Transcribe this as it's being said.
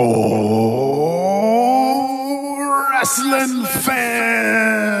wrestling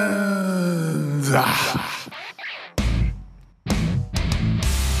fans.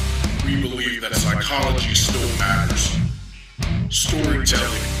 We believe that psychology still matters.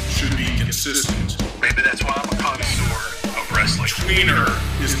 Storytelling should be consistent. Maybe that's why I'm a connoisseur of wrestling. Tweener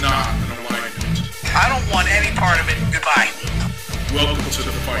is not an alignment. I don't want any part of it. Goodbye. Welcome to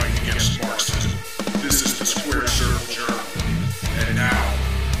the fight against Marxism. This is the Square Circle Journal. And now,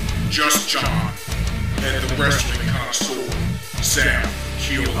 Just John and the wrestling connoisseur, Sam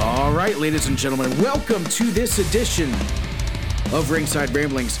Keelan. All right, ladies and gentlemen, welcome to this edition of Ringside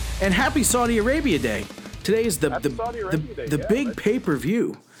Ramblings, and happy Saudi Arabia Day. Today is the big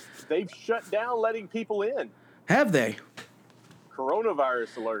pay-per-view. They've shut down letting people in. Have they?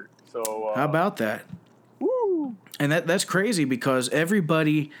 Coronavirus alert. So how about that? Woo! And that's crazy because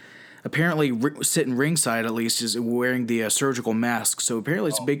everybody apparently sitting ringside at least is wearing the surgical mask. So apparently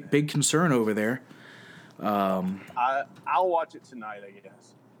it's a big concern over there. I'll watch it tonight, I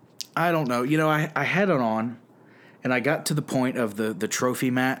guess. I don't know. You know, I had it on, and I got to the point of the trophy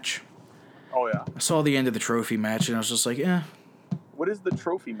match. Oh, yeah. I saw the end of the trophy match, and I was just like, eh. What is the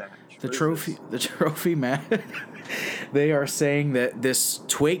trophy match? The trophy match. They are saying that this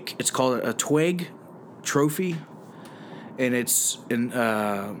twig, it's called a twig trophy, and it's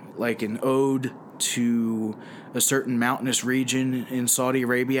like an ode to a certain mountainous region in Saudi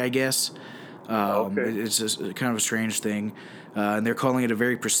Arabia, I guess. It's kind of a strange thing, and they're calling it a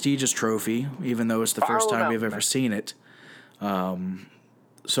very prestigious trophy, even though it's the first time we've ever seen it.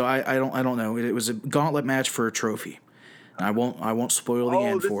 So I don't know. It was a gauntlet match for a trophy. I won't spoil the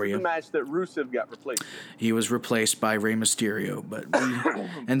end for you. This is the match that Rusev got replaced. He was replaced by Rey Mysterio, but we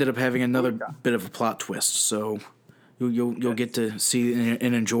ended up having another bit of a plot twist. So you'll get to see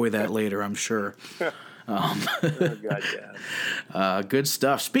and enjoy that later, I'm sure. Good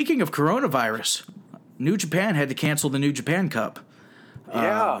stuff. Speaking of coronavirus, New Japan had to cancel the New Japan Cup.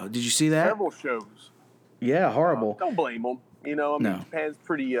 Yeah. Did you see that? Several shows. Yeah, horrible. Don't blame them. You know, I mean, Japan's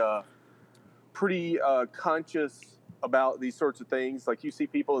pretty conscious about these sorts of things. Like, you see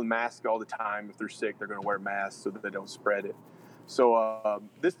people in masks all the time. If they're sick, they're going to wear masks so that they don't spread it. So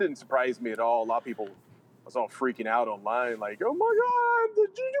this didn't surprise me at all. A lot of people was all freaking out online, like, oh my God, the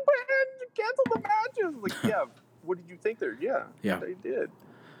Japan canceled the matches. Like, yeah, what did you think there? Yeah, they did.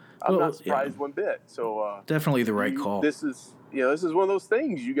 I'm not surprised one bit. So definitely the right call. This is one of those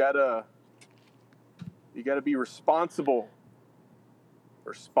things you gotta be responsible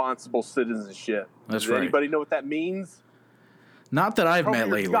citizenship. That's Does right. Anybody know what that means? Not that I've met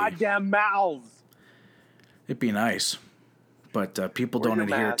lately. Goddamn mouths. It'd be nice, but people don't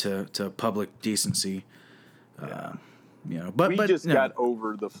adhere to public decency. But we just got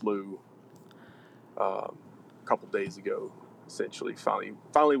over the flu a couple days ago. Essentially,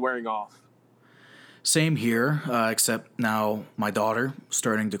 finally wearing off. Same here, except now my daughter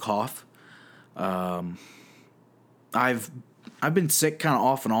starting to cough. I've been sick kind of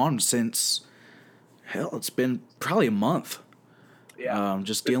off and on since, it's been probably a month. Yeah,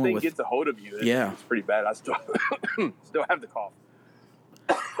 just this dealing thing with. Gets a hold of you. It's pretty bad. I still have the cough.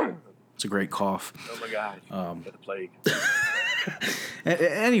 It's a great cough. Oh my God, the plague.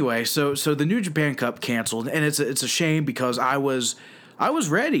 Anyway, so the New Japan Cup canceled, and it's a shame because I was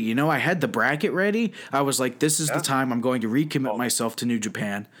ready. You know, I had the bracket ready. I was like, this is the time I'm going to recommit myself to New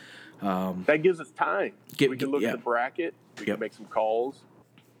Japan. That gives us time. We can look at the bracket. We can make some calls.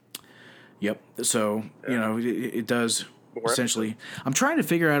 Yep. So, it does essentially. I'm trying to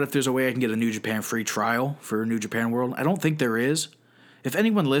figure out if there's a way I can get a New Japan free trial for New Japan World. I don't think there is. If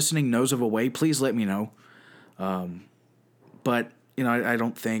anyone listening knows of a way, please let me know. But, I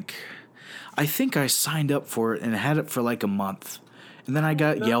don't think. I think I signed up for it and had it for like a month. And then I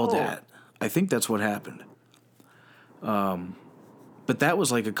got yelled at. I think that's what happened. But that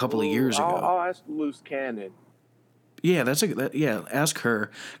was like a couple of years ago. I'll ask Loose Cannon. Yeah, ask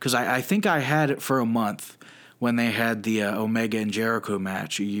her. Because I think I had it for a month when they had the Omega and Jericho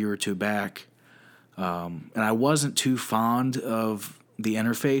match a year or two back. And I wasn't too fond of the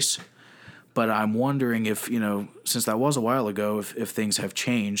interface. But I'm wondering if, since that was a while ago, if things have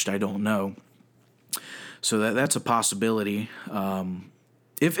changed. I don't know. So that's a possibility.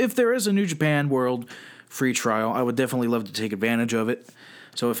 If there is a New Japan World free trial, I would definitely love to take advantage of it.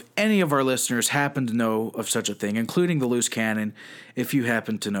 So if any of our listeners happen to know of such a thing, including the Loose Cannon, if you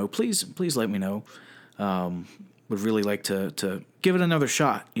happen to know, please let me know. Would really like to give it another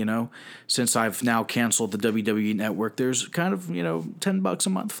shot, Since I've now canceled the WWE Network, there's kind of, $10 a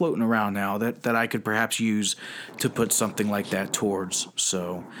month floating around now that I could perhaps use to put something like that towards.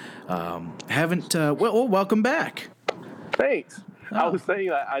 So, welcome back. Thanks. I was saying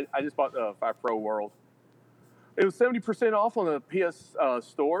I just bought the 5 Pro World. It was 70% off on the PS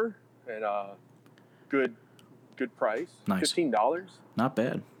store, and good price. Nice. $15. Not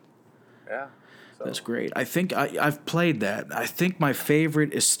bad. Yeah. So. That's great. I think I've played that. I think my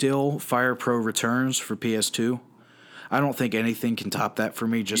favorite is still Fire Pro Returns for PS2. I don't think anything can top that for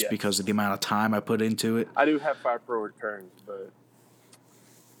me just because of the amount of time I put into it. I do have Fire Pro Returns, but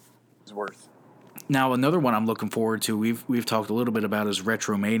it's worth. Now, another one I'm looking forward to, we've talked a little bit about, is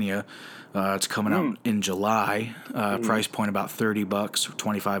Retromania. It's coming out in July. Price point about $30 or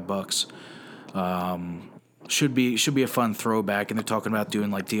 $25. Should be a fun throwback, and they're talking about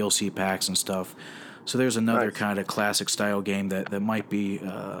doing like DLC packs and stuff. So there's another kind of classic style game that might be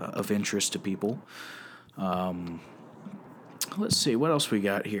of interest to people. Let's see, what else we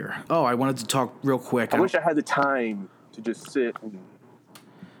got here? Oh, I wanted to talk real quick. I wish I had the time to just sit and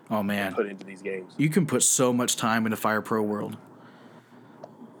put into these games. You can put so much time into Fire Pro World.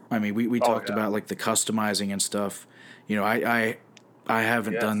 I mean, we talked about like the customizing and stuff. You know, I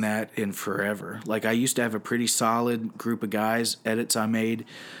haven't done that in forever. Like, I used to have a pretty solid group of guys, edits I made,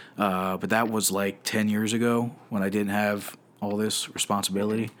 but that was like 10 years ago when I didn't have all this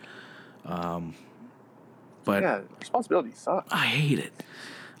responsibility. But yeah, responsibility sucks. I hate it.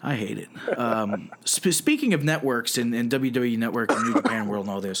 Speaking of networks and WWE Network and New Japan World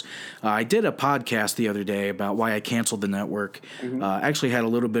and all this, I did a podcast the other day about why I canceled the network. Actually had a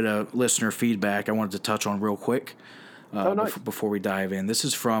little bit of listener feedback I wanted to touch on real quick before we dive in. This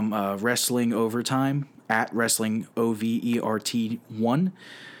is from Wrestling Overtime, at Wrestling OVERT1.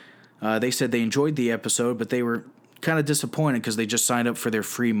 They said they enjoyed the episode, but they were kind of disappointed because they just signed up for their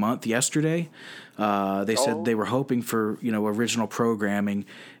free month yesterday. They said they were hoping for original programming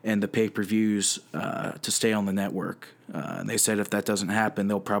and the pay-per-views to stay on the network. And they said if that doesn't happen,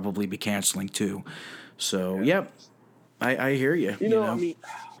 they'll probably be canceling too. So I hear you. You know, I mean,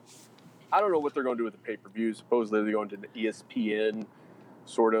 I don't know what they're going to do with the pay-per-views. Supposedly they're going to the ESPN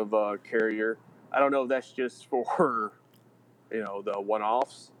sort of carrier. I don't know if that's just for the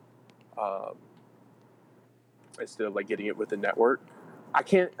one-offs. Instead of like getting it with the network. I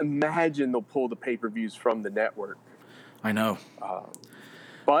can't imagine they'll pull the pay-per-views from the network. I know.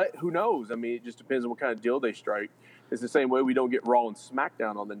 But who knows? I mean, it just depends on what kind of deal they strike. It's the same way we don't get Raw and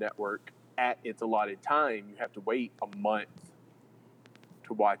SmackDown on the network at its allotted time. You have to wait a month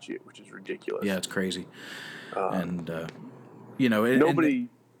to watch it, which is ridiculous. Yeah, it's crazy. Nobody's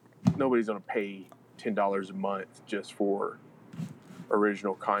going to pay $10 a month just for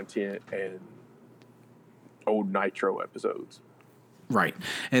original content and old Nitro episodes. Right.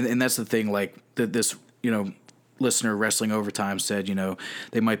 And that's the thing, like this, listener Wrestling Overtime said,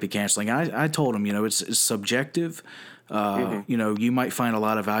 they might be canceling. I told him, it's subjective. You might find a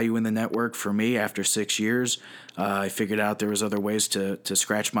lot of value in the network. For me, after 6 years, I figured out there was other ways to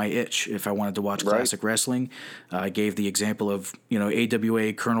scratch my itch if I wanted to watch classic wrestling. I gave the example of,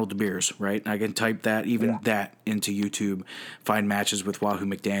 AWA Colonel De Beers, right? I can type that, that into YouTube, find matches with Wahoo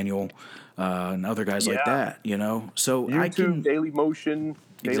McDaniel, and other guys like that, So YouTube, I can Daily Motion,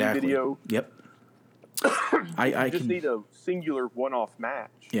 Daily Video. Yep. I just need a singular one-off match.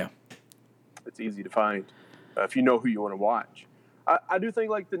 Yeah. It's easy to find if you know who you want to watch. I do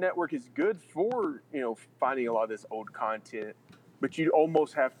think like the network is good for finding a lot of this old content, but you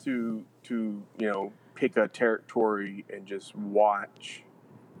almost have to pick a territory and just watch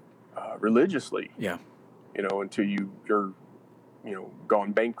religiously. Yeah. Until you're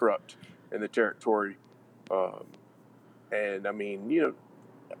gone bankrupt in the territory. And I mean,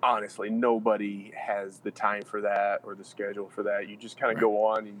 honestly, nobody has the time for that or the schedule for that. You just kind of go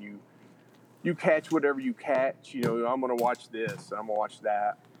on and you catch whatever you catch. I'm going to watch this, I'm going to watch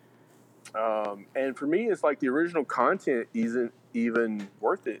that. And for me, it's like the original content isn't even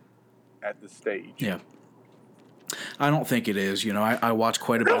worth it at this stage. Yeah. I don't think it is. I watch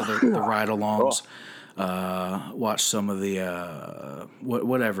quite a bit of the ride-alongs. Watch some of the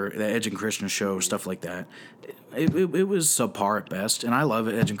the Edge and Christian show, stuff like that. It was subpar at best, and I love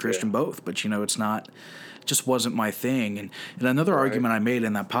Edge and Christian both, but it's not, just wasn't my thing. And another argument I made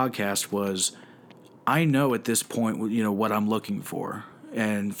in that podcast was, I know at this point what I'm looking for,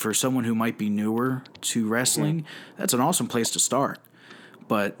 and for someone who might be newer to wrestling, that's an awesome place to start.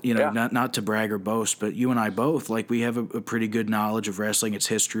 But, not to brag or boast, but you and I both, like, we have a pretty good knowledge of wrestling, its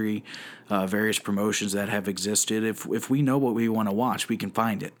history, various promotions that have existed. If we know what we want to watch, we can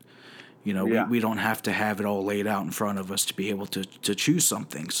find it. We don't have to have it all laid out in front of us to be able to choose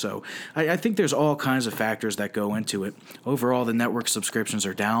something. So I think there's all kinds of factors that go into it. Overall, the network subscriptions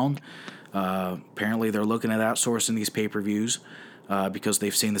are down. Apparently, they're looking at outsourcing these pay-per-views because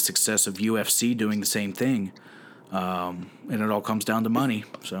they've seen the success of UFC doing the same thing. And it all comes down to money.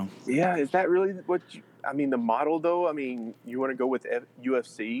 So is that really what I mean, the model though. I mean, you want to go with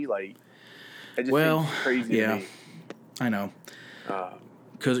UFC? Like, it just seems crazy to me. I know.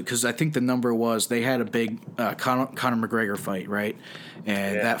 Because I think the number was they had a big Conor McGregor fight, right?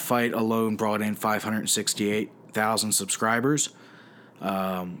 And that fight alone brought in 568,000 subscribers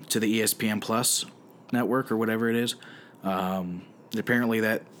to the ESPN Plus network or whatever it is. Apparently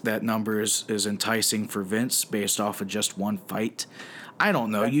that number is enticing for Vince based off of just one fight. I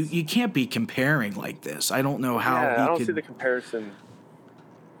don't know. You can't be comparing like this. I don't know how I don't see the comparison.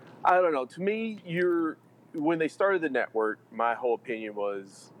 I don't know. To me, when they started the network, my whole opinion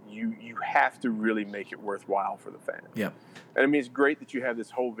was you have to really make it worthwhile for the fan. Yeah. And I mean, it's great that you have this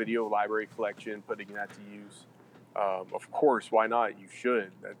whole video library collection, putting that to use. Of course, why not? You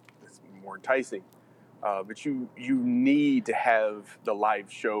should. That's more enticing. But you need to have the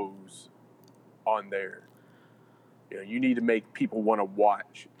live shows on there. You know, you need to make people want to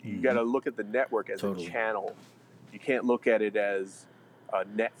watch. You got to look at the network as a channel. You can't look at it as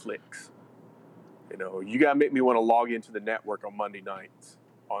Netflix. You know, you got to make me want to log into the network on Monday nights,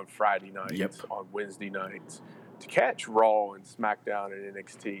 on Friday nights, on Wednesday nights to catch Raw and SmackDown and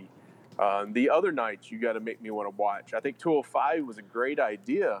NXT. The other nights, you got to make me want to watch. I think 205 was a great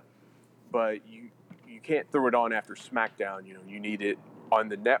idea, but you can't throw it on after SmackDown. You know, you need it on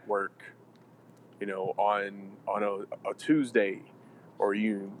the network, you know, on a Tuesday, or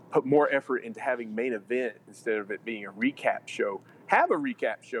you put more effort into having main event instead of it being a recap show. Have a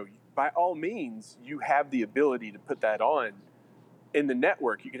recap show. By all means, you have the ability to put that on in the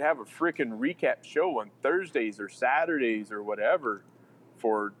network. You could have a freaking recap show on Thursdays or Saturdays or whatever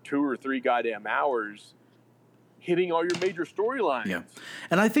for 2 or 3 goddamn hours, hitting all your major storylines. Yeah,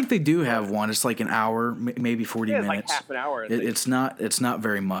 and I think they do have one. It's like an hour, maybe 40 minutes. Like half an hour. It's not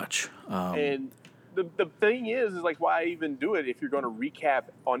very much. And the thing is like, why even do it if you're going to recap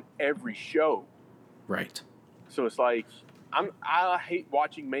on every show? Right. So it's like, I hate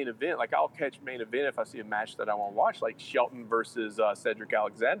watching main event. Like, I'll catch main event if I see a match that I want to watch, like Shelton versus Cedric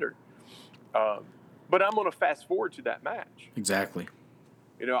Alexander. But I'm going to fast forward to that match. Exactly.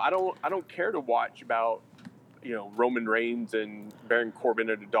 You know, I don't care to watch about, you know, Roman Reigns and Baron Corbin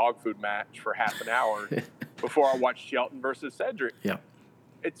in a dog food match for half an hour before I watch Shelton versus Cedric. Yeah.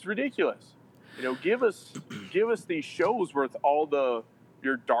 It's ridiculous. You know, give us these shows with all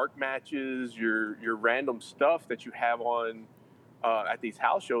your dark matches, your random stuff that you have on at these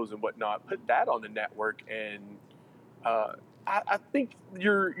house shows and whatnot. Put that on the network, and I think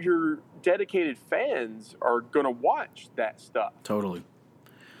your dedicated fans are going to watch that stuff. Totally.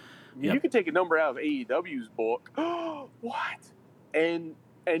 You can take a number out of AEW's book. What? And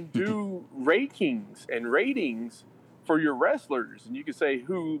do rankings and ratings for your wrestlers, and you could say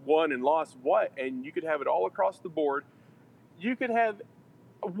who won and lost what, and you could have it all across the board. You could have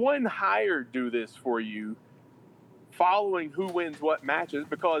one hire do this for you, following who wins what matches,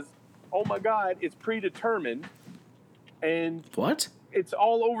 because, oh my God, it's predetermined, and what? It's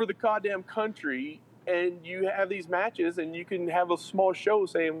all over the goddamn country, and you have these matches, and you can have a small show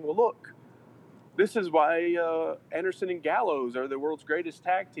saying, well, look, this is why Anderson and Gallows are the world's greatest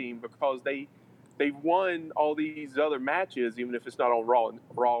tag team, because they've won all these other matches, even if it's not on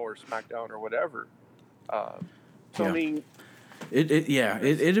Raw or SmackDown or whatever. I mean,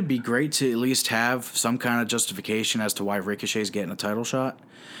 it'd be great to at least have some kind of justification as to why Ricochet's getting a title shot.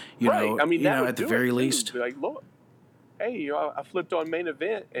 You know, I mean, at the very least. Like, look, hey, you know, I flipped on main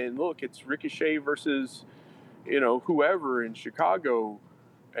event, and look, it's Ricochet versus, you know, whoever in Chicago,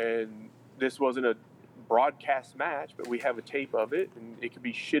 and this wasn't a broadcast match, but we have a tape of it, and it could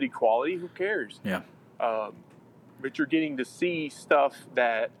be shitty quality. Who cares? Yeah. But you're getting to see stuff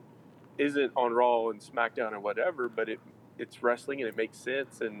that isn't on Raw and SmackDown or whatever, but it's wrestling and it makes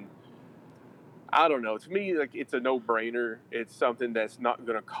sense. And I don't know. To me, like, it's a no-brainer. It's something that's not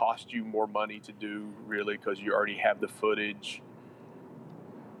going to cost you more money to do, really, because you already have the footage.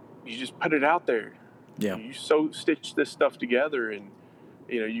 You just put it out there. Yeah. You stitch this stuff together, and,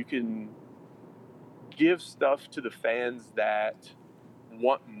 you know, you can give stuff to the fans that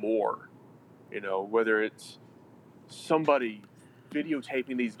want more. You know, whether it's somebody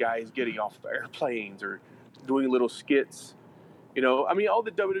videotaping these guys getting off airplanes or doing little skits. You know, I mean, all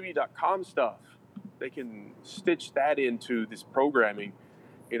the WWE.com stuff, they can stitch that into this programming.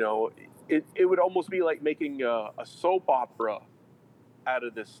 You know, it would almost be like making a soap opera out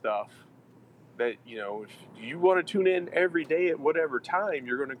of this stuff. That, you know, if you want to tune in every day at whatever time,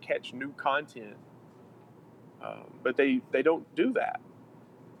 you're going to catch new content. But they don't do that.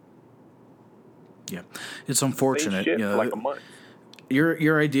 Yeah, it's unfortunate. For like a month.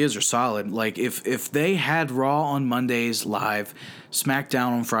 your ideas are solid. Like if they had Raw on Mondays live,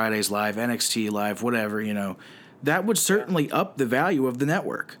 SmackDown on Fridays live, NXT live, whatever, that would certainly up the value of the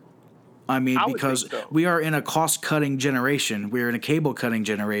network. I mean, I would because think so. we are in a cost cutting generation, we're in a cable cutting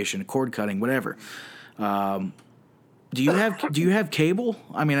generation, cord cutting, whatever. Do you have cable?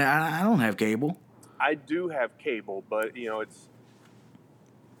 I mean, I don't have cable. I do have cable, but it's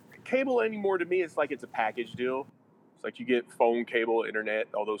cable anymore to me. It's like it's a package deal. It's like you get phone, cable, internet,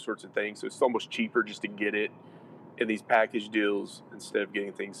 all those sorts of things. So it's almost cheaper just to get it in these package deals instead of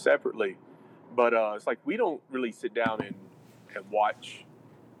getting things separately. But it's like we don't really sit down and watch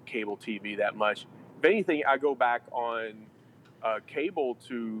cable TV that much. If anything, I go back on cable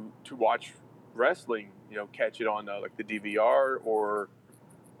to watch wrestling. Catch it on like the DVR or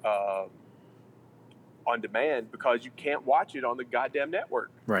on demand because you can't watch it on the goddamn network.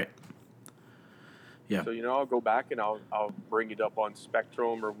 Right. Yeah. So I'll go back and I'll bring it up on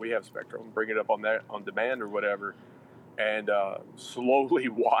Spectrum, or we have Spectrum, bring it up on demand or whatever, and slowly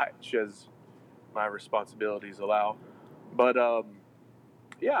watch as my responsibilities allow. But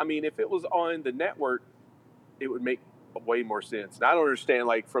yeah, I mean, if it was on the network, it would make way more sense. And I don't understand,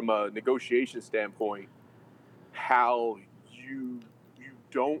 like from a negotiation standpoint, how you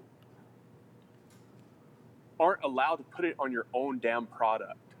aren't allowed to put it on your own damn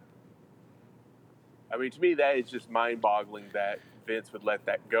product. I mean, to me, that is just mind-boggling that Vince would let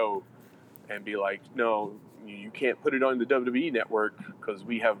that go and be like, no, you can't put it on the WWE network because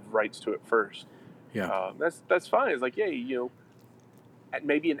we have rights to it first. Yeah. That's fine. It's like, yeah, at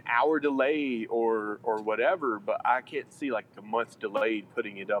maybe an hour delay or whatever, but I can't see like a month's delay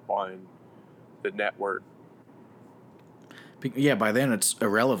putting it up on the network. Yeah, by then it's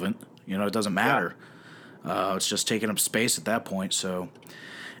irrelevant. It doesn't matter. Yeah. It's just taking up space at that point. So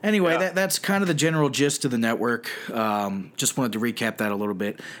anyway, that's kind of the general gist of the network. Just wanted to recap that a little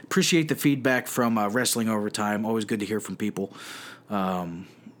bit. Appreciate the feedback from Wrestling Overtime. Always good to hear from people.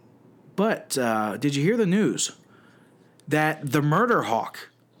 But did you hear the news that the Murder Hawk,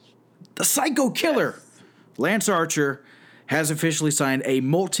 the Psycho Killer, Lance Archer, has officially signed a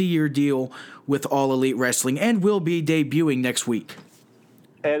multi-year deal with All Elite Wrestling and will be debuting next week?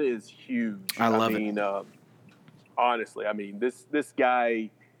 That is huge. I love it. Honestly, I mean, this guy,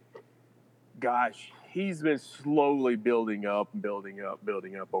 gosh, he's been slowly building up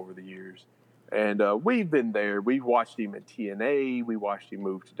over the years. And we've been there. We've watched him in TNA. We watched him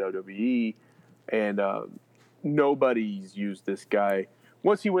move to WWE. And nobody's used this guy.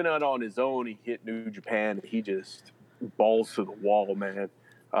 Once he went out on his own, he hit New Japan. He just balls to the wall, man.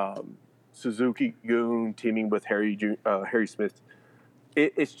 Suzuki Goon teaming with Harry Smith.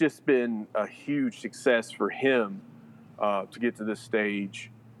 It's just been a huge success for him to get to this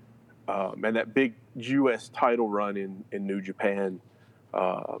stage. And that big U.S. title run in New Japan.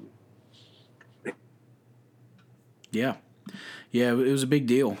 Yeah, it was a big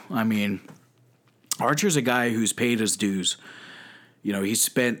deal. I mean, Archer's a guy who's paid his dues. He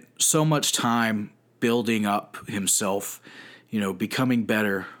spent so much time building up himself, becoming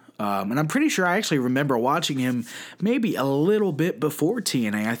better. And I'm pretty sure I actually remember watching him maybe a little bit before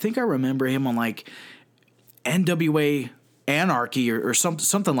TNA. I think I remember him on like NWA Anarchy or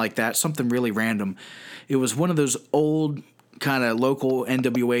something like that, something really random. It was one of those old kind of local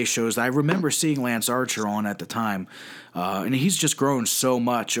NWA shows that I remember seeing Lance Archer on at the time. And he's just grown so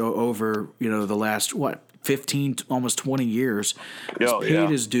much over, the last, 15, almost 20 years. He's paid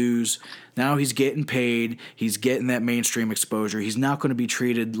his dues. Now he's getting paid. He's getting that mainstream exposure. He's not going to be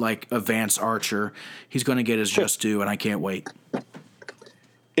treated like a Vance Archer. He's going to get his just due, and I can't wait.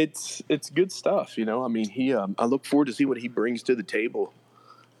 It's good stuff, I mean, he I look forward to see what he brings to the table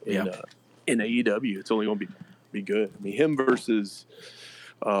in AEW. It's only going to be good. I mean, him versus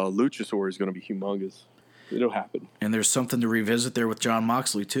Luchasaur is going to be humongous. It'll happen. And there's something to revisit there with Jon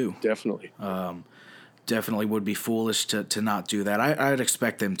Moxley too. Definitely. Definitely would be foolish to not do that. I'd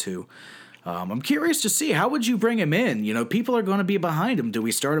expect them to. I'm curious to see, how would you bring him in? People are going to be behind him. Do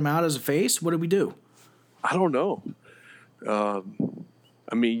we start him out as a face? What do we do? I don't know.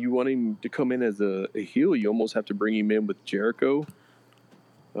 I mean, you want him to come in as a heel, you almost have to bring him in with Jericho.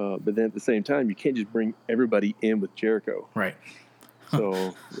 But then at the same time, you can't just bring everybody in with Jericho. Right.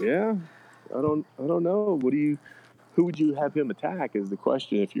 So, yeah, I don't know. Who would you have him attack is the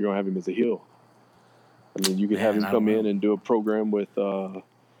question if you're going to have him as a heel. I mean, you could have him come in and do a program with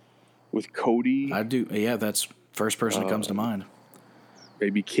Cody. I do. Yeah, that's first person that comes to mind.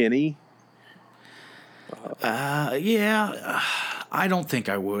 Maybe Kenny. Yeah, I don't think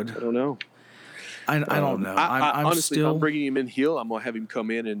I would. I don't know. I don't know. I'm honestly, still... if I'm bringing him in heel, I'm going to have him come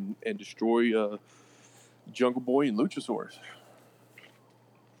in and destroy Jungle Boy and Luchasaurus.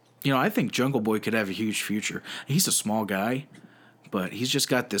 I think Jungle Boy could have a huge future. He's a small guy, but he's just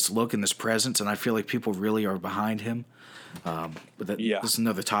got this look and this presence, and I feel like people really are behind him. This is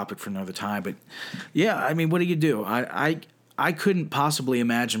another topic for another time. But yeah, I mean, what do you do? I couldn't possibly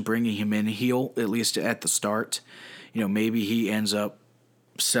imagine bringing him in heel, at least at the start. Maybe he ends up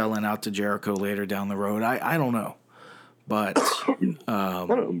selling out to Jericho later down the road. I don't know. But I don't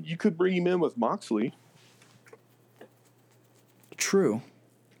know. You could bring him in with Moxley. True.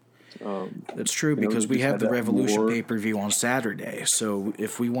 That's true because we have the Revolution pay-per-view on Saturday. So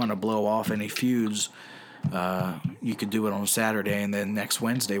if we want to blow off any feuds, you could do it on Saturday, and then next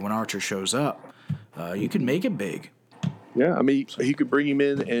Wednesday when Archer shows up, you could make it big. Yeah, I mean, he could bring him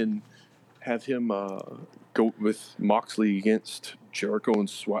in and have him go with Moxley against Jericho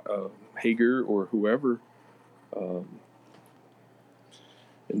and Hager or whoever, and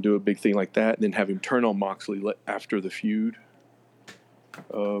do a big thing like that, and then have him turn on Moxley after the feud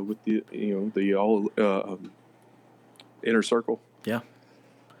with the all inner circle. Yeah.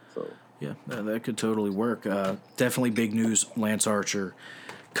 So yeah, that could totally work. Definitely big news. Lance Archer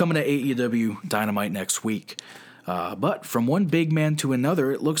coming to AEW Dynamite next week. But from one big man to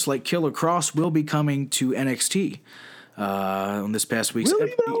another, it looks like Killer Cross will be coming to NXT on this past week's.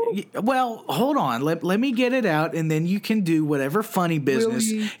 Really, well, hold on. Let me get it out, and then you can do whatever funny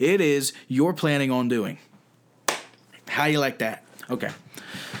business it is you're planning on doing. How you like that? Okay.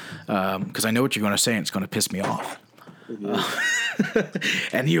 Because I know what you're going to say, and it's going to piss me off.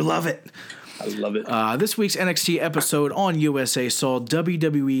 And you love it. I love it. This week's NXT episode on USA saw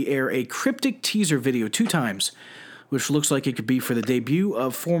WWE air a cryptic teaser video 2 times, which looks like it could be for the debut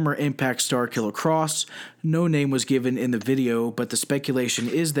of former Impact star Killer Cross. No name was given in the video, but the speculation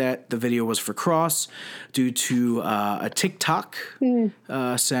is that the video was for Cross due to a TikTok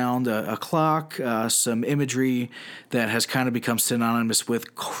sound, a clock, some imagery that has kind of become synonymous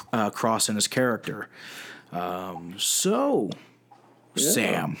with Cross and his character.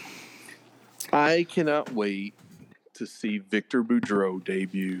 Sam. I cannot wait to see Victor Boudreaux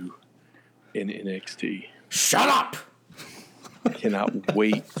debut in NXT. Shut up! I cannot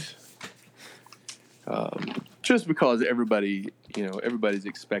wait. Just because everybody's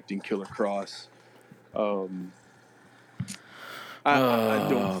expecting Killer Cross. I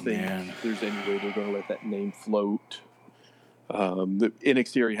don't think there's any way they're going to let that name float. The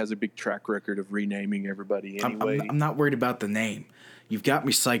NXT area has a big track record of renaming everybody anyway. I'm not worried about the name. You've got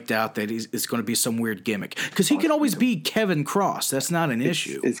me psyched out that it's going to be some weird gimmick. Because he could always be Kevin Cross. That's not an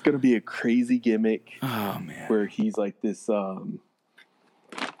issue. It's going to be a crazy gimmick. Oh, man. Where he's like this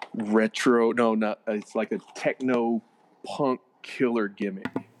retro... No, not... It's like a techno punk killer gimmick.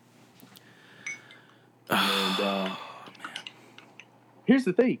 And here's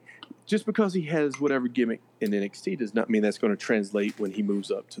the thing. Just because he has whatever gimmick in NXT does not mean that's going to translate when he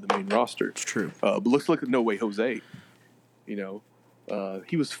moves up to the main roster. It's true. But let's look at No Way Jose. He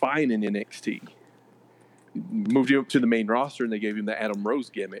was fine in NXT. Moved him up to the main roster, and they gave him the Adam Rose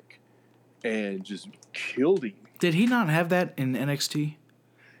gimmick, and just killed him. Did he not have that in NXT?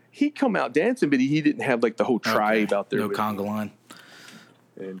 He'd come out dancing, but he didn't have like the whole tribe out there. No Congo line.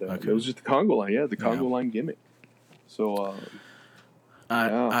 And it was just the Congo line, the Congo line gimmick. So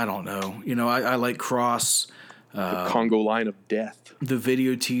I don't know. I like Cross. The Congo line of death. The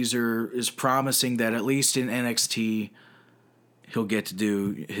video teaser is promising that at least in NXT, he'll get to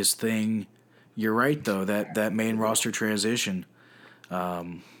do his thing. You're right, though, that main roster transition.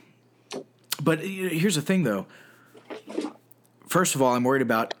 But here's the thing, though. First of all, I'm worried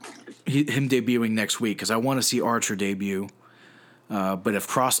about him debuting next week because I want to see Archer debut. But if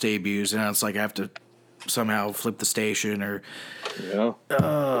Cross debuts, then it's like I have to somehow flip the station or... Yeah.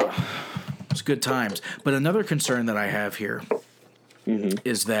 It's good times. But another concern that I have here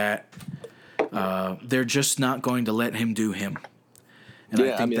is that they're just not going to let him do him. And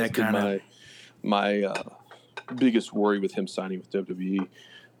I think that kind of... My biggest worry with him signing with WWE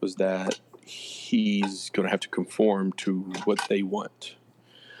was that he's going to have to conform to what they want,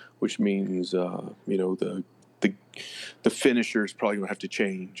 which means, the finisher is probably going to have to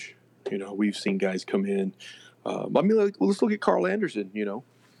change. We've seen guys come in. Let's look at Carl Anderson,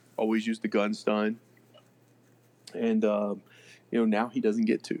 always used the gun stun. And, now he doesn't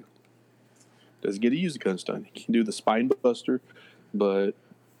get to use the gun stun. He can do the spine buster, but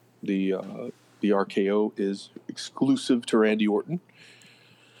the RKO is exclusive to Randy Orton.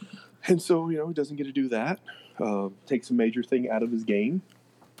 And so, he doesn't get to do that. Takes a major thing out of his game,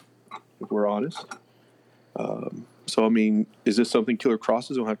 if we're honest. Is this something Killer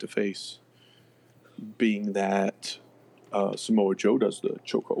Cross is going to have to face, being that Samoa Joe does the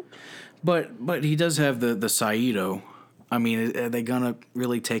chokehold? But he does have the Saito I mean, are they going to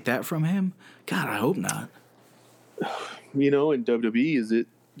really take that from him? God, I hope not. In WWE, is it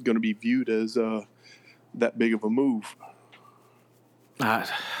going to be viewed as that big of a move? I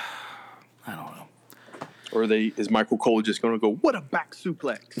don't know. Or is Michael Cole just going to go, what a back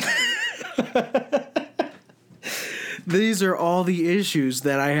suplex? These are all the issues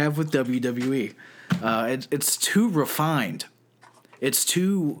that I have with WWE. It's too refined. It's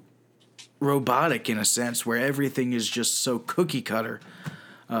too robotic in a sense, where everything is just so cookie cutter.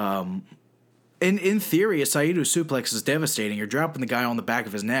 In theory, a Saito suplex is devastating. You're dropping the guy on the back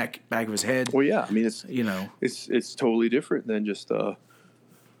of his neck, back of his head. Well, yeah. I mean, it's totally different than just a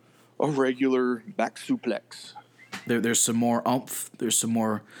regular back suplex. There's some more oomph. There's some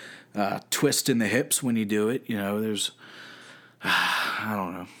more twist in the hips when you do it. There's I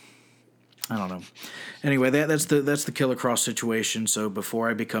don't know. Anyway, that's the Killer Cross situation. So before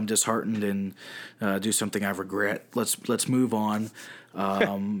I become disheartened and do something I regret, let's move on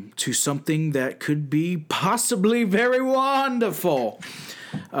to something that could be possibly very wonderful.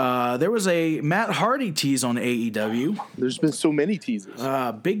 There was a Matt Hardy tease on AEW. There's been so many teases.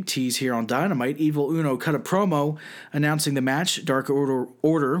 Big tease here on Dynamite. Evil Uno cut a promo announcing the match. Dark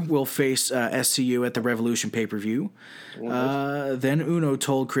Order will face SCU at the Revolution pay-per-view. Then Uno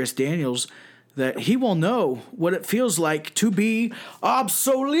told Chris Daniels that he will know what it feels like to be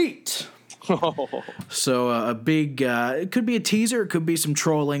obsolete. So a big, it could be a teaser, it could be some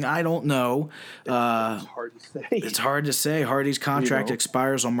trolling, I don't know. It's hard to say. It's hard to say. Hardy's contract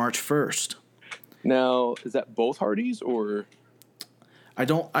expires on March 1st. Now, is that both Hardys or? I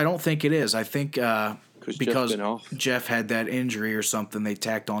don't think it is. I think because Jeff had that injury or something, they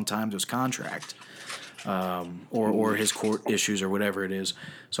tacked on time to his contract, or his court issues or whatever it is.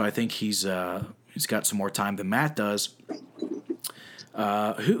 So I think he's got some more time than Matt does.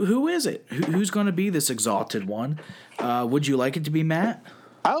 Who is it? Who's going to be this exalted one? Would you like it to be Matt?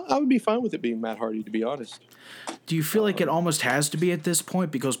 I would be fine with it being Matt Hardy, to be honest. Do you feel like it almost has to be at this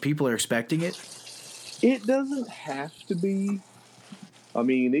point because people are expecting it? It doesn't have to be. I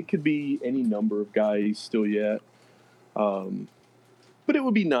mean, it could be any number of guys still yet. But it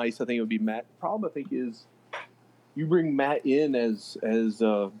would be nice. I think it would be Matt. The problem, I think, is you bring Matt in as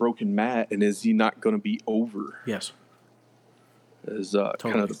Broken Matt, and is he not going to be over? Yes. Is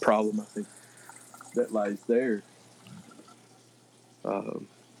kind of the problem, I think, that lies there.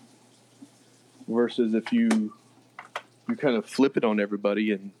 Versus if you kind of flip it on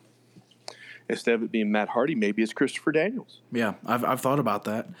everybody, and instead of it being Matt Hardy, maybe it's Christopher Daniels. Yeah, I've thought about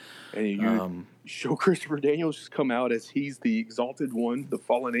that. And you show Christopher Daniels just come out as he's the exalted one, the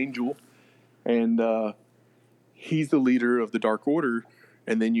fallen angel, and he's the leader of the Dark Order,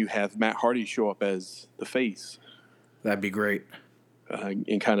 and then you have Matt Hardy show up as the face. That'd be great.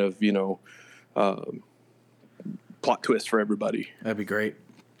 And kind of, plot twist for everybody. That'd be great.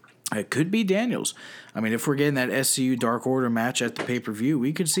 It could be Daniels. I mean, if we're getting that SCU Dark Order match at the pay-per-view,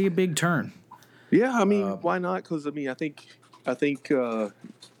 we could see a big turn. Yeah, I mean, why not? Because, I think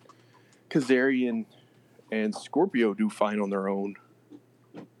Kazarian and Scorpio do fine on their own.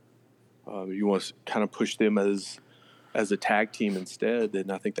 You want to kind of push them as a tag team instead, then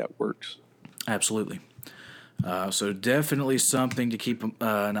I think that works. Absolutely. So definitely something to keep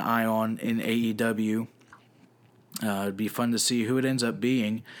an eye on in AEW. It'd be fun to see who it ends up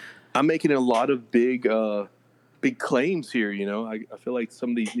being. I'm making a lot of big claims here. I feel like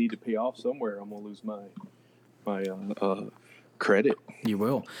some of these need to pay off somewhere. I'm gonna lose my credit. You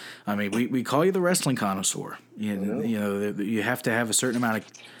will. I mean, we call you the wrestling connoisseur. You have to have a certain amount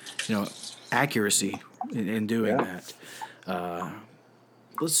of accuracy in doing that.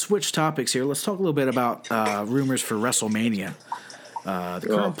 Let's switch topics here. Let's talk a little bit about rumors for WrestleMania. The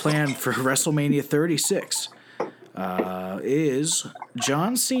current plan for WrestleMania 36 is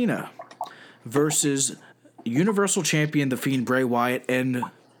John Cena versus Universal Champion The Fiend Bray Wyatt and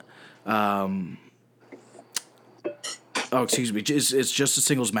excuse me, it's just a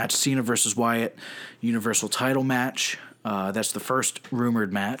singles match. Cena versus Wyatt, Universal title match. That's the first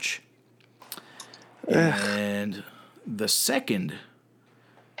rumored match. And the second,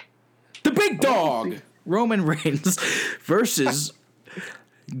 the big dog, Roman Reigns versus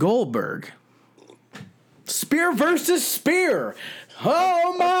Goldberg. Spear versus spear.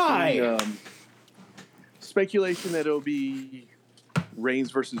 Oh, my. Speculation that it'll be Reigns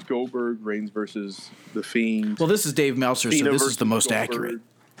versus Goldberg, Reigns versus The Fiend. Well, this is Dave Meltzer, so this is the most Goldberg.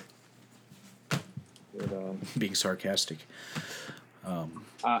 accurate. Being sarcastic. I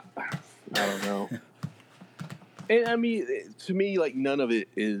don't know. And I mean, to me, like, none of it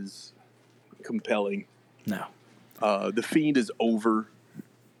is compelling. No. The Fiend is over.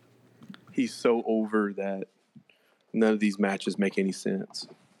 He's so over that None of these matches make any sense.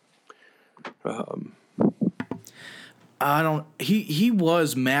 I don't. He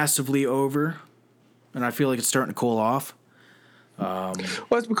was massively over, and I feel like it's starting to cool off. Well,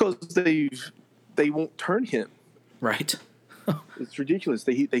 it's because they won't turn him. Right. It's ridiculous.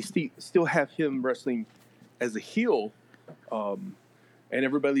 They still have him wrestling as a heel, and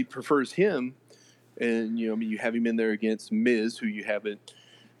everybody prefers him. And you have him in there against Miz, who you haven't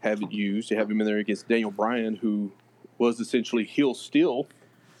used. You have him in there against Daniel Bryan, who was essentially heel still.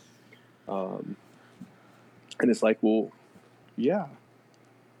 And it's like, well, yeah.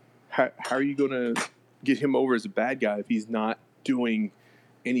 How are you going to get him over as a bad guy if he's not doing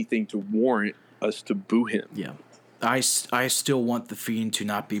anything to warrant us to boo him? Yeah. I still want The Fiend to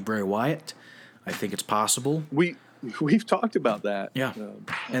not be Bray Wyatt. I think it's possible. We've talked about that. Yeah.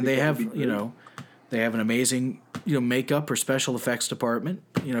 And they have, they have an amazing, makeup or special effects department.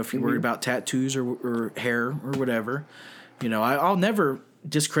 If you're worried about tattoos or hair or whatever, I'll never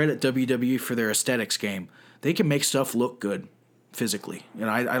discredit WWE for their aesthetics game. They can make stuff look good physically, and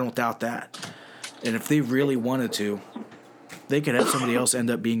I don't doubt that. And if they really wanted to, they could have somebody else end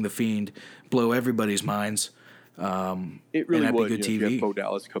up being The Fiend, blow everybody's minds. It really and would. Be good TV. If you have Bo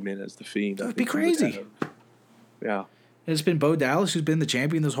Dallas come in as The Fiend, That'd be crazy. Yeah. And it's been Bo Dallas who's been the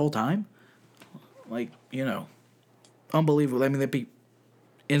champion this whole time. Unbelievable. I mean, that'd be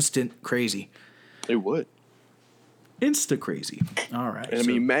instant crazy. It would. Insta crazy. All right. And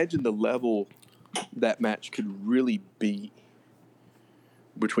imagine the level that match could really be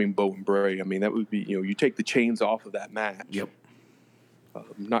between Bo and Bray. I mean, that would be, you take the chains off of that match. Yep.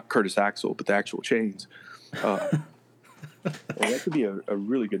 Not Curtis Axel, but the actual chains. That could be a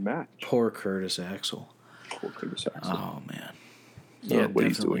really good match. Poor Curtis Axel. Poor Curtis Axel. Oh, man. Yeah, what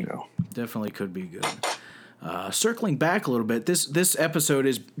he's doing now. Definitely could be good. Circling back a little bit, this episode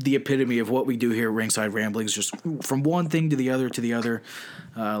is the epitome of what we do here at Ringside Ramblings, just from one thing to the other.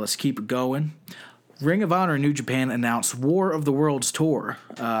 Let's keep it going. Ring of Honor and New Japan announced War of the Worlds Tour,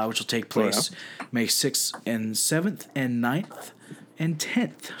 which will take place May 6th and 7th and 9th and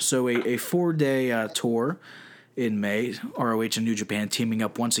 10th. So a 4-day tour in May. ROH and New Japan teaming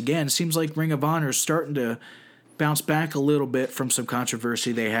up once again. It seems like Ring of Honor is starting to bounce back a little bit from some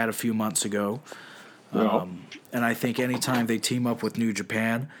controversy they had a few months ago. And I think anytime they team up with New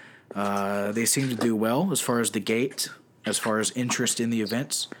Japan, they seem to do well as far as the gate, as far as interest in the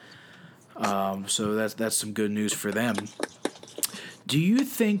events. So that's some good news for them. Do you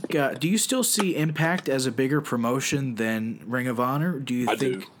think? Do you still see Impact as a bigger promotion than Ring of Honor? Do you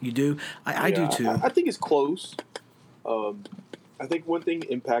think you do? I do too. I think it's close. I think one thing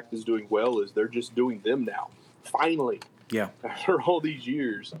Impact is doing well is they're just doing them now. Finally, yeah. After all these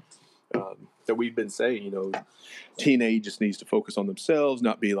years that we've been saying, TNA just needs to focus on themselves,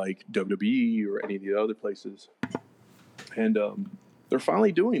 not be like WWE or any of the other places. And they're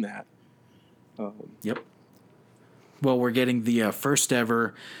finally doing that. Yep. Well, we're getting the first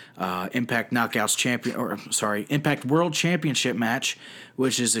ever Impact Impact World Championship match,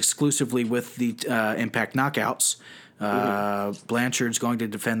 which is exclusively with the Impact Knockouts. Blanchard's going to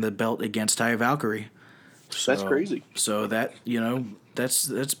defend the belt against Taya Valkyrie. So, that's crazy. So that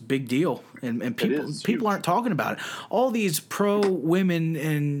that's big deal, and people aren't talking about it. All these pro women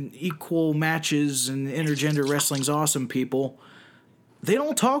and equal matches and intergender wrestling's awesome people. They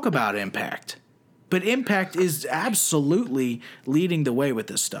don't talk about Impact. But Impact is absolutely leading the way with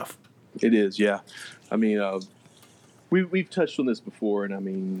this stuff. It is, yeah. I mean, we've touched on this before, and I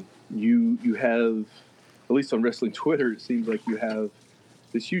mean, you have, at least on wrestling Twitter, it seems like you have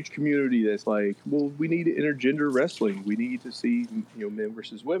this huge community that's like, well, we need intergender wrestling. We need to see, men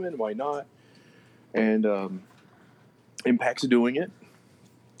versus women. Why not? And Impact's doing it,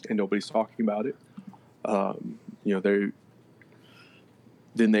 and nobody's talking about it.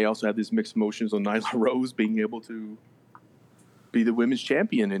 Then they also have these mixed emotions on Nyla Rose being able to be the women's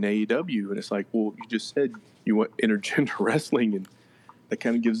champion in AEW. And it's like, well, you just said you want intergender wrestling, and that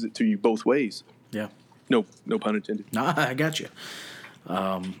kind of gives it to you both ways. Yeah. No pun intended. No, I got you.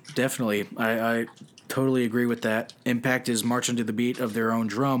 Definitely. I totally agree with that. Impact is marching to the beat of their own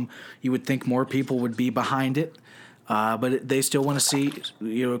drum. You would think more people would be behind it. But they still want to see,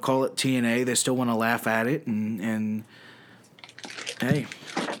 call it TNA. They still want to laugh at it. And hey,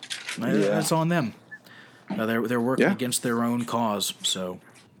 that's on them. They're working against their own cause. So,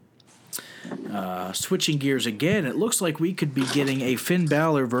 switching gears again, it looks like we could be getting a Finn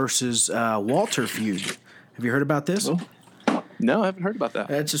Balor versus Walter feud. Have you heard about this? No, I haven't heard about that.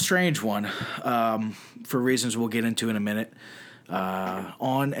 It's a strange one, for reasons we'll get into in a minute.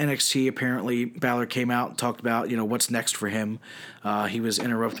 On NXT, apparently, Balor came out and talked about, what's next for him. He was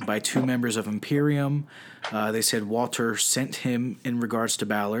interrupted by 2 members of Imperium. They said Walter sent him in regards to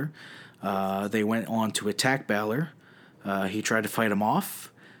Balor. They went on to attack Balor. He tried to fight him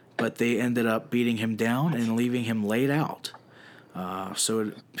off, but they ended up beating him down and leaving him laid out. So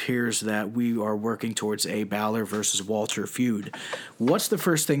it appears that we are working towards a Balor versus Walter feud. What's the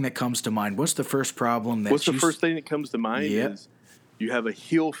first thing that comes to mind? What's the first problem that What's the first thing that comes to mind Yep. is you have a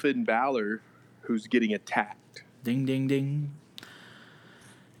heel Finn Balor who's getting attacked. Ding, ding, ding.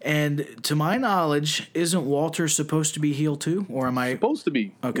 And to my knowledge, isn't Walter supposed to be heel too? Or am I... Supposed to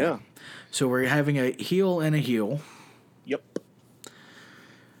be. Okay. Yeah. So we're having a heel and a heel. Yep.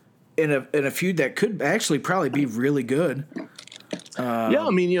 In a feud that could actually probably be really good. Yeah, I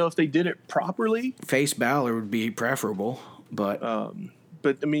mean, if they did it properly. Face Balor would be preferable, but...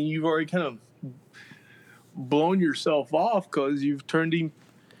 But, I mean, you've already kind of blown yourself off because you've turned him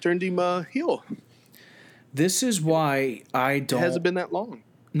heel. This is why I don't... It hasn't been that long.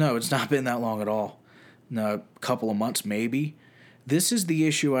 No, it's not been that long at all. No, a couple of months maybe. This is the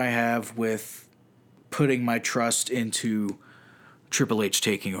issue I have with putting my trust into Triple H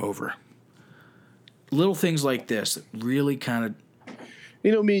taking over. Little things like this really kind of...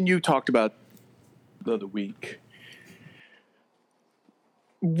 Me and you talked about the other week.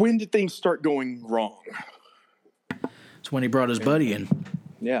 When did things start going wrong? It's when he brought his buddy in.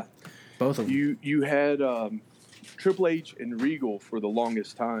 Yeah. Both of them. You had Triple H and Regal for the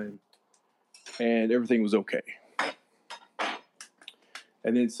longest time, and everything was okay.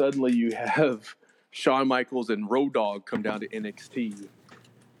 And then suddenly you have Shawn Michaels and Road Dogg come down to NXT,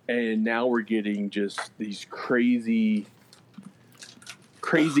 and now we're getting just these crazy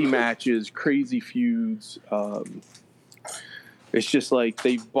matches, crazy feuds. It's just like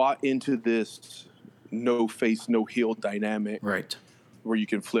they've bought into this no face, no heel dynamic. Right. Where you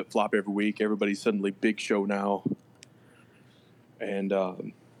can flip flop every week. Everybody's suddenly Big Show now. And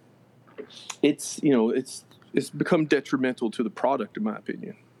it's become detrimental to the product, in my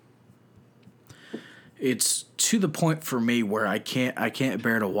opinion. It's to the point for me where I can't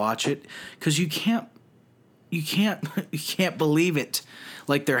bear to watch it because you can't believe it.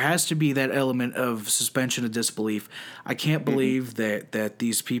 Like, there has to be that element of suspension of disbelief. I can't believe that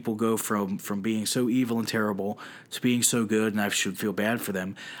these people go from being so evil and terrible to being so good, and I should feel bad for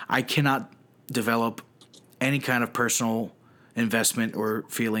them. I cannot develop any kind of personal investment or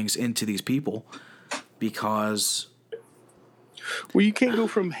feelings into these people because... Well, you can't go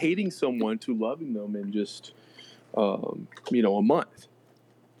from hating someone to loving them in just, a month.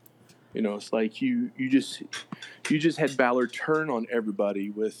 It's like you just had Balor turn on everybody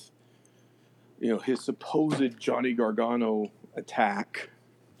with, his supposed Johnny Gargano attack,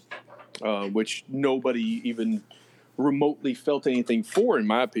 which nobody even remotely felt anything for, in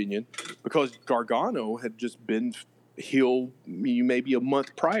my opinion, because Gargano had just been heel maybe a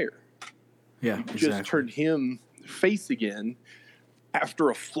month prior. Yeah, you exactly. just turned him face again after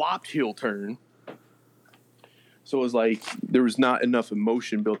a flopped heel turn. So it was like there was not enough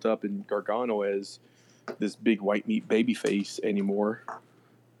emotion built up in Gargano as this big white meat baby face anymore.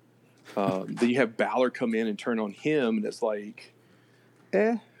 Then you have Balor come in and turn on him, and it's like,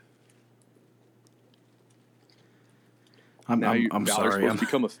 I'm Balor's sorry. supposed to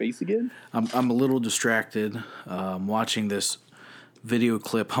become a face again? I'm a little distracted watching this video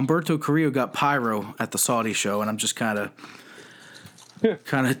clip. Humberto Carrillo got pyro at the Saudi show, and I'm just kind of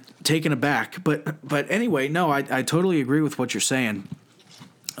taken aback. But anyway, no, I totally agree with what you're saying.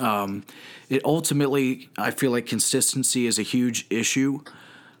 It ultimately, I feel like consistency is a huge issue.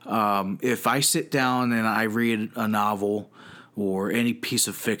 If I sit down and I read a novel or any piece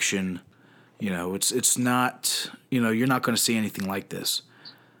of fiction, it's not, you're not going to see anything like this.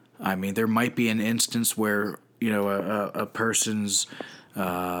 I mean, there might be an instance where, a person's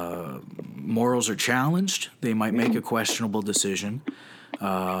morals are challenged. They might make a questionable decision.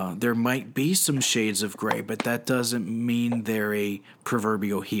 There might be some shades of gray, but that doesn't mean they're a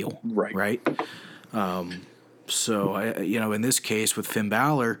proverbial heel. Right? So, in this case with Finn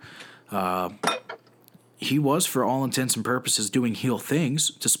Balor, he was, for all intents and purposes, doing heel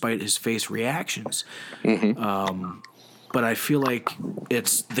things despite his face reactions. But I feel like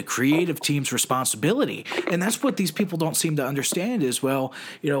it's the creative team's responsibility. And that's what these people don't seem to understand is,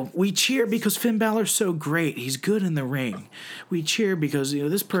 we cheer because Finn Balor's so great. He's good in the ring. We cheer because,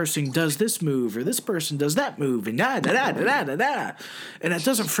 this person does this move or this person does that move and da-da-da-da-da-da-da. And it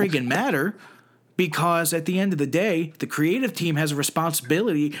doesn't friggin' matter because at the end of the day, the creative team has a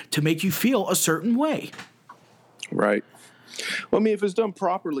responsibility to make you feel a certain way. Right. Well, I mean, if it's done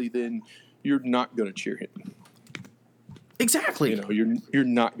properly, then you're not going to cheer him. Exactly. You know, you're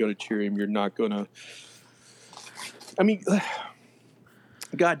not going to cheer him. You're not going to. I mean,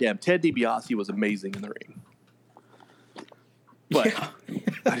 goddamn, Ted DiBiase was amazing in the ring, but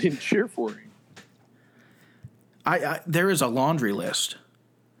I didn't cheer for him. There is a laundry list.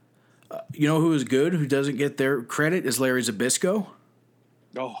 You know who is good, who doesn't get their credit, is Larry Zbyszko.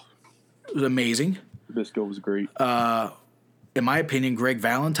 Oh, It was amazing. Zbyszko was great. In my opinion, Greg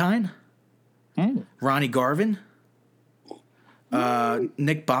Valentine, Ronnie Garvin,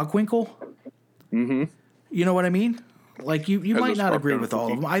 Nick Bockwinkel. Mm-hmm. You know what I mean? Like, you might not agree with all of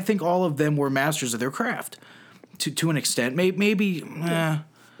them. them. I think all of them were masters of their craft to an extent. Maybe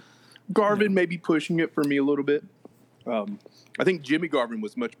Garvin may be pushing it for me a little bit. I think Jimmy Garvin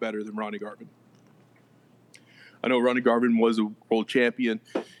was much better than Ronnie Garvin. I know Ronnie Garvin was a world champion.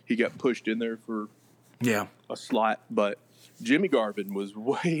 He got pushed in there for a slot, but Jimmy Garvin was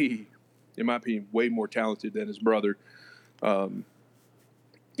way, in my opinion, way more talented than his brother.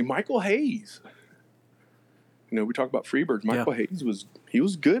 Michael Hayes. You know, we talk about Freebirds. Michael Hayes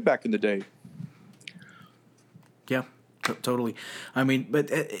was good back in the day. Yeah, totally. I mean, but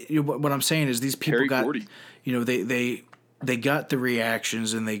what I'm saying is these people Terry got, Gordy. you know, they got the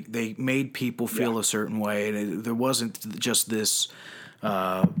reactions and they made people feel a certain way, and there wasn't just this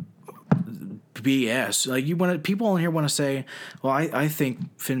BS. Like people on here want to say, well, I think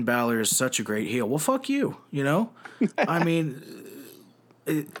Finn Balor is such a great heel. Well, fuck you. You know, I mean,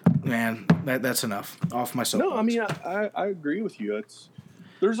 man, that's enough. Off my soapbox. No, I mean, I agree with you.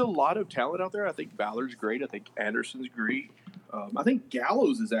 There's a lot of talent out there. I think Balor's great. I think Anderson's great. I think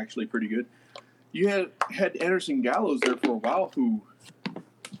Gallows is actually pretty good. You had Anderson Gallows there for a while who,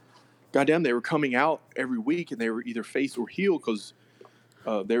 goddamn, they were coming out every week and they were either face or heel because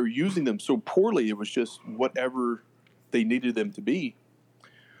they were using them so poorly. It was just whatever they needed them to be.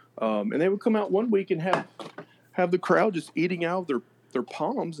 And they would come out one week and have the crowd just eating out of their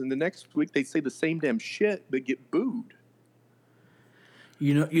palms, and the next week they'd say the same damn shit but get booed.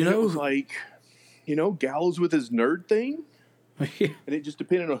 You know, it was like, Gallows with his nerd thing. And it just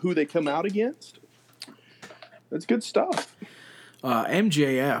depended on who they come out against. That's good stuff.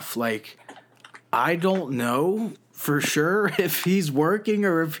 MJF, like, I don't know for sure if he's working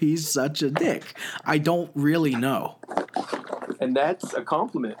or if he's such a dick. I don't really know. And that's a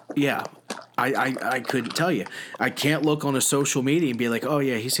compliment. Yeah. I couldn't tell you. I can't look on a social media and be like, oh,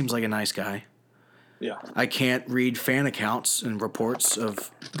 yeah, he seems like a nice guy. Yeah. I can't read fan accounts and reports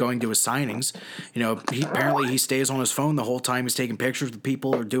of going to his signings. You know, apparently he stays on his phone the whole time. He's taking pictures with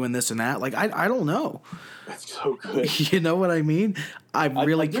people or doing this and that. Like, I don't know. That's so good. You know what I mean? I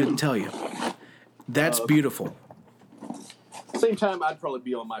really couldn't tell you. That's beautiful. Same time, I'd probably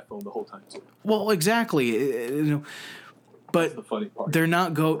be on my phone the whole time, too. Well, exactly. But that's the funny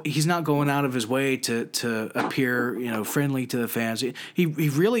part. He's not going out of his way to appear, friendly to the fans. He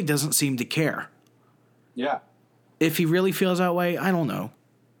really doesn't seem to care. Yeah. If he really feels that way, I don't know.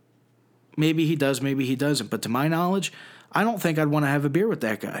 Maybe he does, maybe he doesn't. But to my knowledge, I don't think I'd want to have a beer with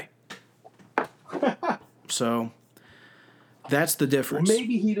that guy. So that's the difference. Well,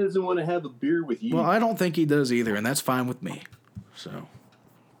 maybe he doesn't want to have a beer with you. Well, I don't think he does either, and that's fine with me. So.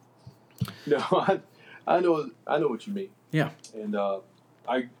 No, I know what you mean. Yeah. And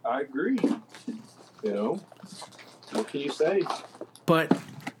I agree. What can you say? But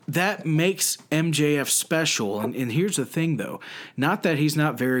that makes MJF special. And here's the thing, though. Not that he's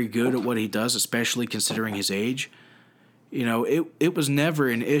not very good at what he does, especially considering his age. It was never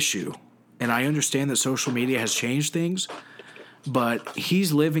an issue. And I understand that social media has changed things. But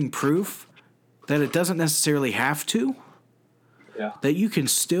he's living proof that it doesn't necessarily have to. Yeah. That you can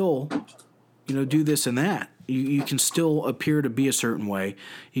still, do this and that. You can still appear to be a certain way.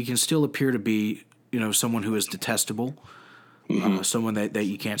 You can still appear to be, someone who is detestable. Someone that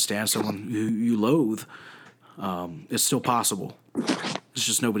you can't stand, someone who you loathe. It's still possible. It's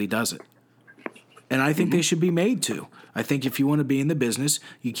just nobody does it. And I think they should be made to. I think if you want to be in the business,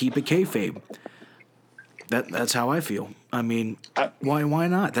 you keep it kayfabe. That's how I feel. I mean, why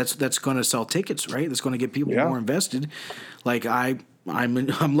not? That's going to sell tickets, right? That's going to get people more invested. Like I'm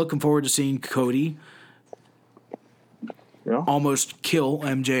looking forward to seeing Cody almost kill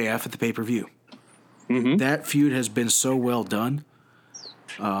MJF at the pay-per-view. Mm-hmm. That feud has been so well done.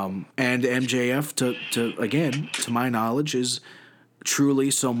 And MJF, to my knowledge, is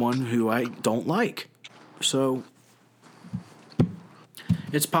truly someone who I don't like. So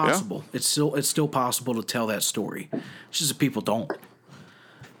it's possible. Yeah. It's still possible to tell that story. It's just that people don't.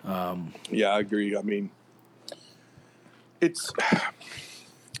 Yeah, I agree. I mean, it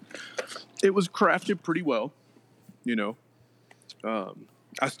was crafted pretty well,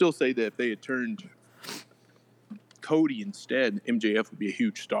 I still say that if they had turned Cody instead, MJF would be a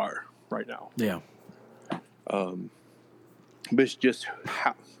huge star right now. Yeah. But it's just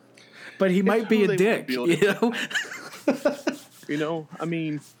how. But he might be a dick, You know, I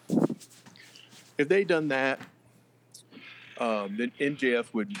mean, if they done that, then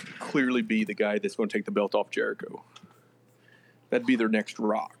MJF would clearly be the guy that's going to take the belt off Jericho. That'd be their next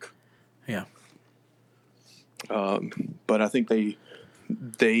Rock. Yeah. But I think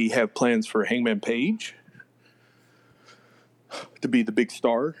they have plans for Hangman Page to be the big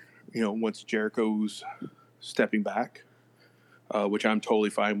star, you know, once Jericho's stepping back, which I'm totally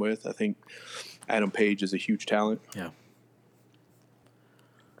fine with. I think Adam Page is a huge talent. Yeah.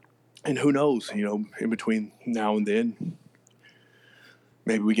 And who knows, you know, in between now and then,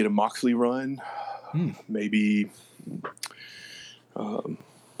 maybe we get a Moxley run. Maybe,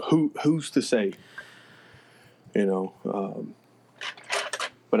 who's to say, you know,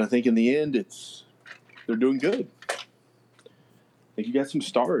 but I think in the end, they're doing good. I think you got some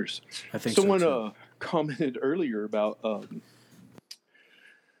stars. I think someone commented earlier about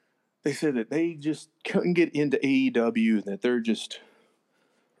they said that they just couldn't get into AEW and that they're just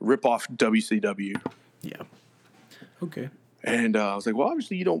rip off WCW. Yeah. Okay. And I was like, well,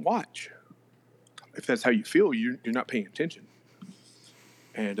 obviously you don't watch. If that's how you feel, you're not paying attention.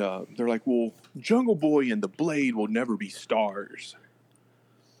 And they're like, well, Jungle Boy and The Blade will never be stars.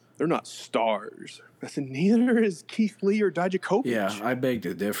 They're not stars. I said, neither is Keith Lee or Dijakovic. Yeah, I beg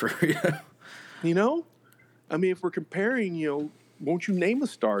to differ. You know? I mean, if we're comparing, you know, won't you name a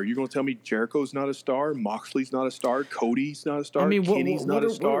star? You're going to tell me Jericho's not a star, Moxley's not a star, Cody's not a star, Kenny's not a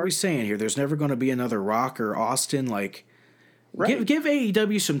star? What are we saying here? There's never going to be another Rock or Austin. Like, right. give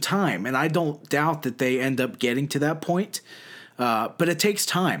AEW some time, and I don't doubt that they end up getting to that point. But it takes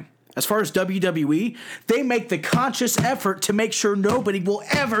time. As far as WWE, they make the conscious effort to make sure nobody will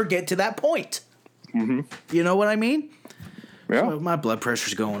ever get to that point. Mm-hmm. You know what I mean? Yeah. So my blood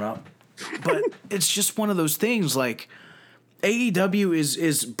pressure's going up. But it's just one of those things, like, AEW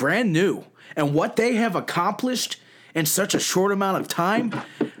is brand new. And what they have accomplished in such a short amount of time,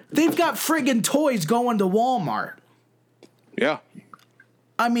 they've got friggin' toys going to Walmart. Yeah.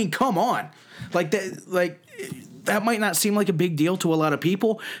 I mean, come on. That might not seem like a big deal to a lot of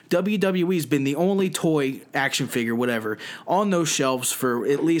people. WWE's been the only toy, action figure, whatever, on those shelves for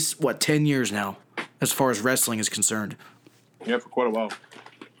at least, 10 years now, as far as wrestling is concerned. Yeah, for quite a while.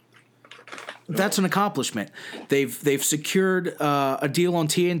 That's an accomplishment. They've secured a deal on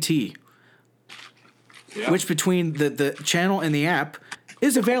TNT, which between the channel and the app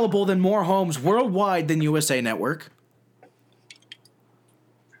is available in more homes worldwide than USA Network.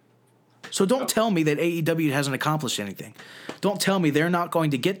 So don't tell me that AEW hasn't accomplished anything. Don't tell me they're not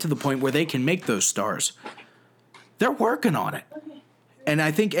going to get to the point where they can make those stars. They're working on it. And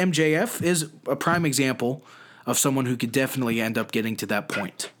I think MJF is a prime example of someone who could definitely end up getting to that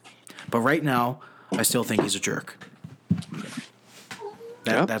point. But right now, I still think he's a jerk.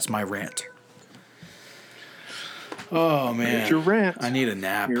 That's my rant. Oh, man. It's your rant. I need a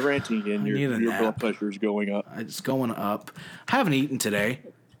nap. You're ranting again. Your blood pressure is going up. It's going up. I haven't eaten today.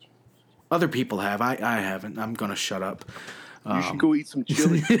 Other people have. I haven't. I'm going to shut up. You should go eat some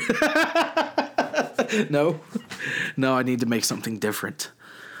chili. No, I need to make something different.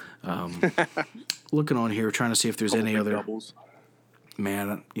 Looking on here, trying to see if there's any other. Doubles.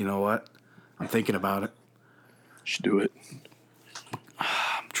 Man, you know what? I'm thinking about it. You should do it.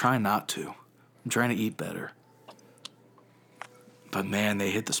 I'm trying not to. I'm trying to eat better. But man,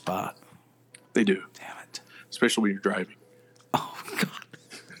 they hit the spot. They do. Damn it. Especially when you're driving. Oh, God.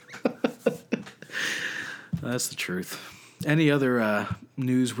 That's the truth. Any other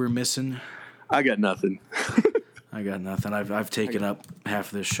news we're missing? I got nothing. I got nothing. I've taken up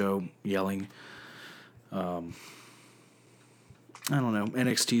half of this show yelling. I don't know.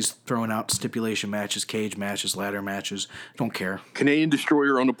 NXT's throwing out stipulation matches, cage matches, ladder matches. Don't care. Canadian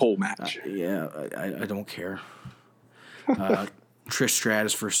Destroyer on a pole match. I don't care. Trish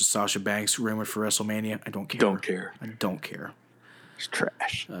Stratus versus Sasha Banks rumored for WrestleMania. I don't care. Don't care. I don't care. It's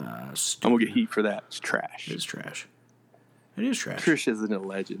trash. I'm going to get heat for that. It's trash. It is trash. It is trash. Trish isn't a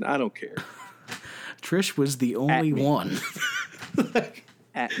legend. I don't care. Trish was the only one.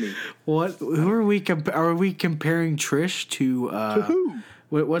 At me. What? Who are we? Are we comparing Trish to? To who?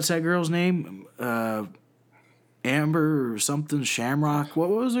 What's that girl's name? Amber or something? Shamrock? What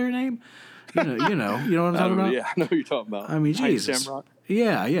was her name? You know what I'm talking about? Yeah, I know what you're talking about. I mean, Jesus. Shamrock?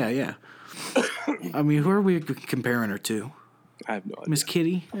 Yeah. I mean, who are we comparing her to? I have no idea. Miss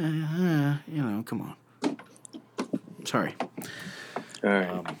Kitty? Come on. Sorry. All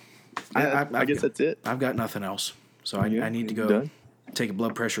right. I guess that's it. I've got nothing else. So I need to go take a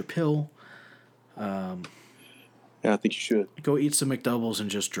blood pressure pill. Yeah, I think you should. Go eat some McDoubles and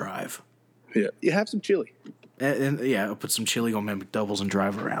just drive. Yeah, you have some chili. And yeah, I'll put some chili on my McDoubles and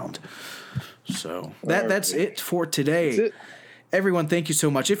drive around. So that's it for today. That's it. Everyone, thank you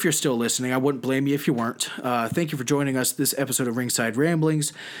so much. If you're still listening, I wouldn't blame you if you weren't. Thank you for joining us this episode of Ringside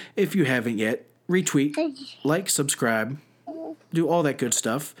Ramblings. If you haven't yet, retweet, like, subscribe, do all that good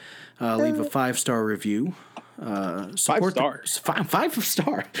stuff. Leave a 5-star review. Support 5 stars. 5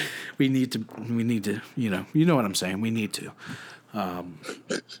 star. We need to. You know what I'm saying. We need to.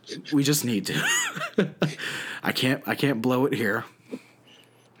 We just need to. I can't blow it here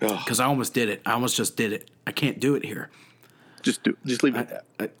because I almost did it. I almost just did it. I can't do it here. Just leave it at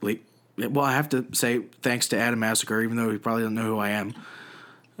that. Well, I have to say thanks to Adam Massacre, even though he probably doesn't know who I am.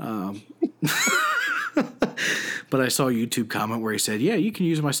 But I saw a YouTube comment where he said, yeah, you can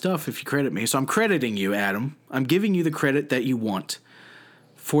use my stuff if you credit me. So I'm crediting you, Adam. I'm giving you the credit that you want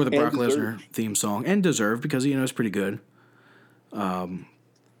for the Brock Lesnar theme song. And deserve, because, it's pretty good. Leave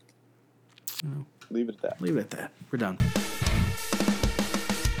it at that. Leave it at that. We're done.